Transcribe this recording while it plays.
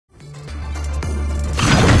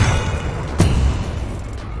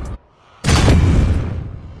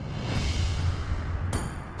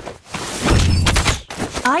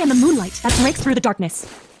am the moonlight that breaks through the darkness.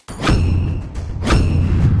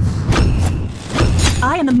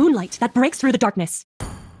 I am the moonlight that breaks through the darkness.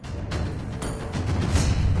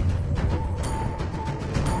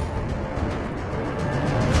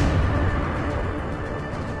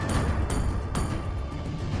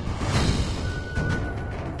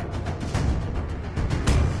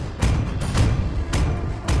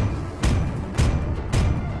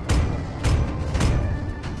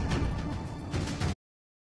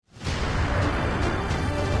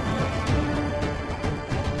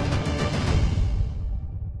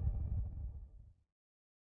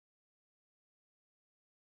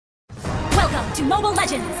 To Mobile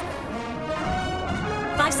Legends!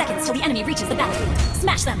 5 seconds till the enemy reaches the battlefield.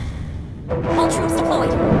 Smash them! All troops deployed!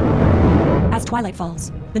 As twilight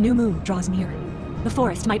falls, the new moon draws near. The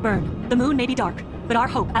forest might burn, the moon may be dark, but our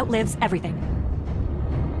hope outlives everything.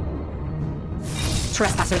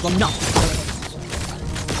 Trespassers will not be tolerated.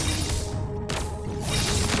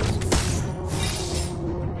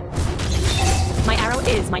 My arrow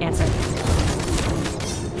is my answer.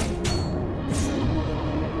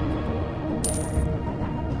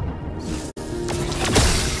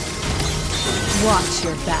 Watch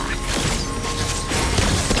your back.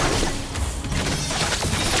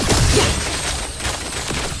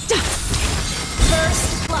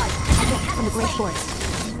 First blood From the great forest.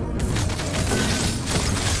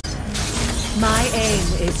 My aim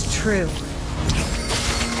is true.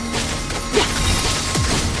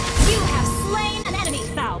 You have slain an enemy!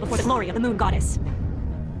 Bow before the glory of the moon goddess.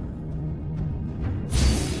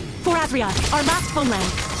 For Adria, our last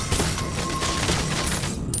homeland.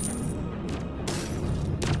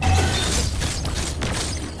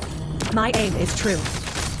 My aim is true.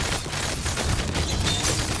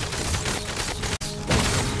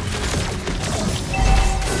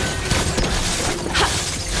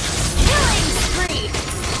 Killing spree!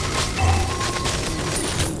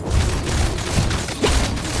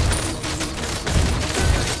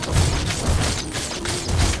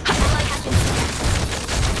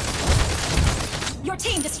 Your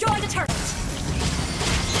team destroyed a turret!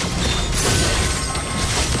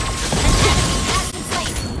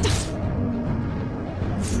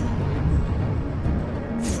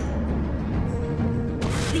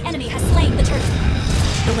 The enemy has slain the turret.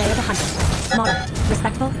 The way of the hunter. Moderate,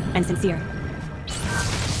 respectful, and sincere. An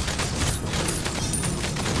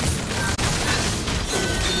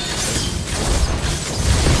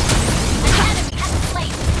enemy has been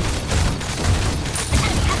slain. An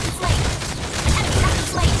enemy has been slain.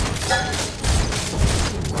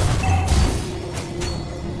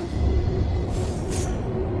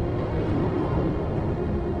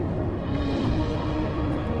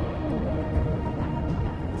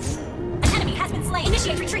 An enemy has been slain.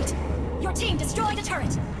 Initiate retreat! Your team destroyed a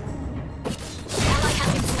turret! Ally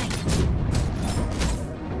has been slain.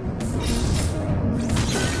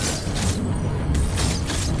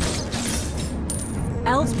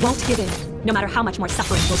 Elves won't give in, no matter how much more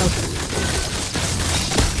suffering we'll go through.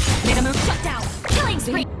 Made a move. Shut down! Killing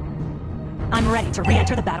spree! I'm ready to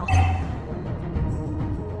re-enter the battle.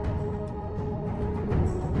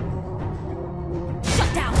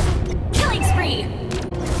 Shut down! Killing spree!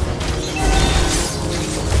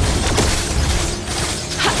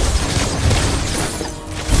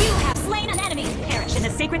 In the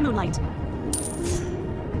sacred moonlight.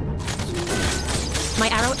 My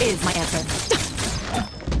arrow is my answer.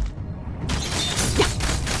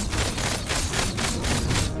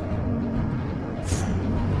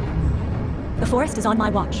 The forest is on my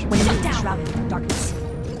watch when the moon is shrouded in darkness.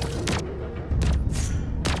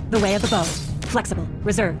 The way of the bow, flexible,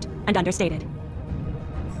 reserved, and understated.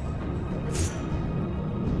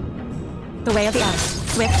 The way of the arrow,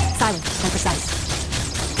 swift, silent, and precise.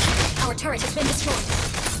 Our turret has been destroyed.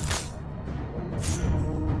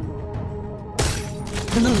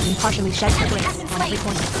 The moon impartially sheds her blaze on every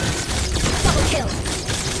corner. Double kill.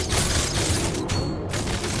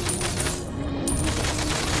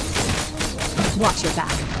 Watch your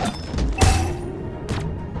back.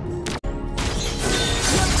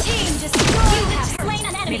 Your team destroyed. You have slain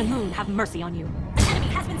an enemy. May the moon have mercy on you. An enemy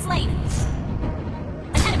has been slain.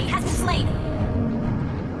 An enemy has been slain.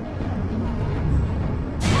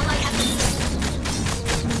 Ally has been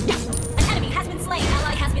slain. An enemy has been slain.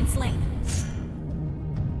 Ally has been slain.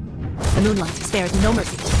 The moonlight spares no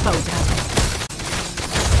mercy to foes without hope.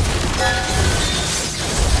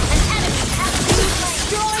 An enemy has been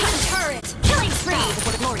destroyed a turret. Killing spree. Bow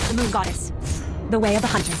before the glory of the moon goddess. The way of the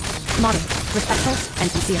hunter. Moderate, respectful,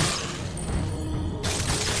 and sincere.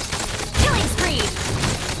 Killing spree.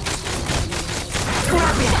 For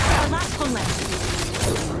Adria, our last homeland.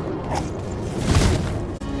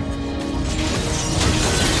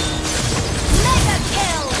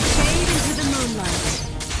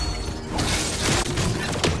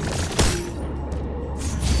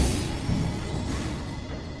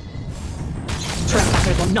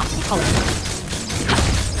 color.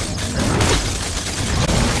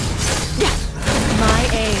 My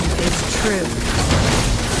aim is true.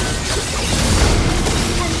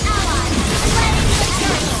 An ally has slain the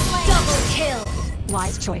turtle. Double kill.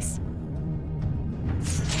 Wise choice. An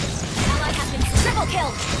ally has been triple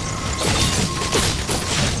killed.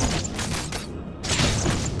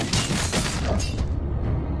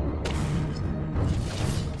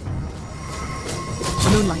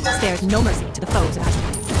 Moonlight spares no mercy to the foes of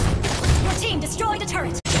Asgard. Your team destroyed a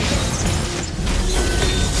turret.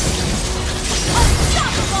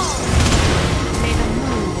 Unstoppable! May the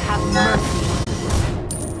moon have mercy.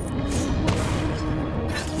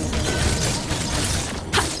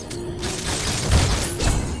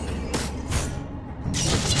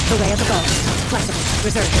 The way of the bow, flexible,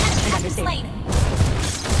 reserved, and Has been understated. slain.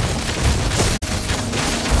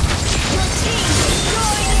 Your team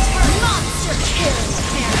destroyed a turret. Monster kill.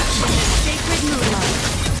 Perish in the sacred moonlight.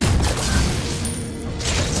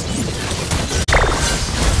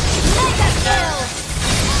 Mega kill.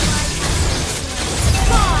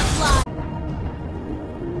 Godlike.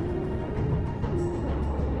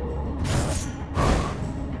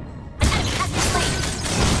 An enemy has been slain.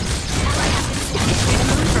 An ally has been slain. The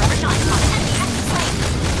moon forever shines. An enemy has been slain.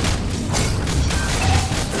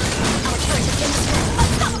 Our turret has been destroyed.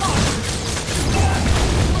 Unstoppable.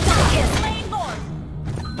 Double kill. Slain more.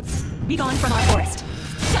 Be gone from our forest.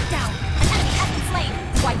 Shut down. An enemy has been slain.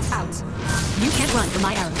 Wiped out. You can't run from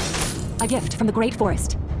my arrow. A gift from the great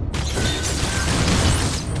forest.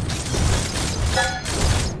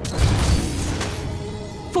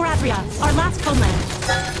 For Adria, our last homeland.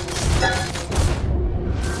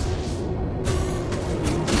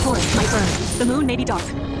 The forest might burn, the moon may be dark,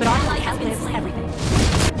 but our light has been outlives slain.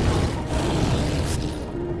 everything.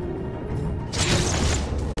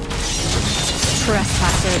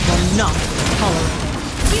 Trespassers will not be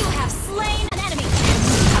tolerated. You have slain an enemy.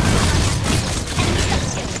 Enemy double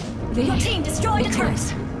kill. Your team destroyed a turret.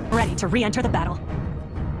 Victorious, ready to re-enter the battle.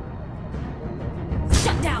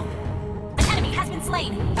 Shut down. An enemy has been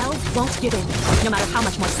slain. Elves won't give in, no matter how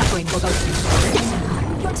much more suffering we'll go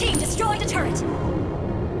through. Your team destroyed a turret. An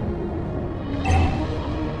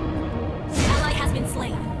ally has been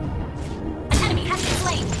slain. An enemy has been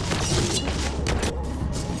slain.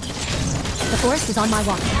 The forest is on my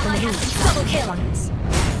watch when the moon Double kill. darkness.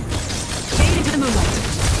 Fade into the moonlight.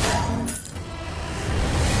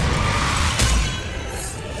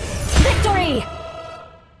 Victory!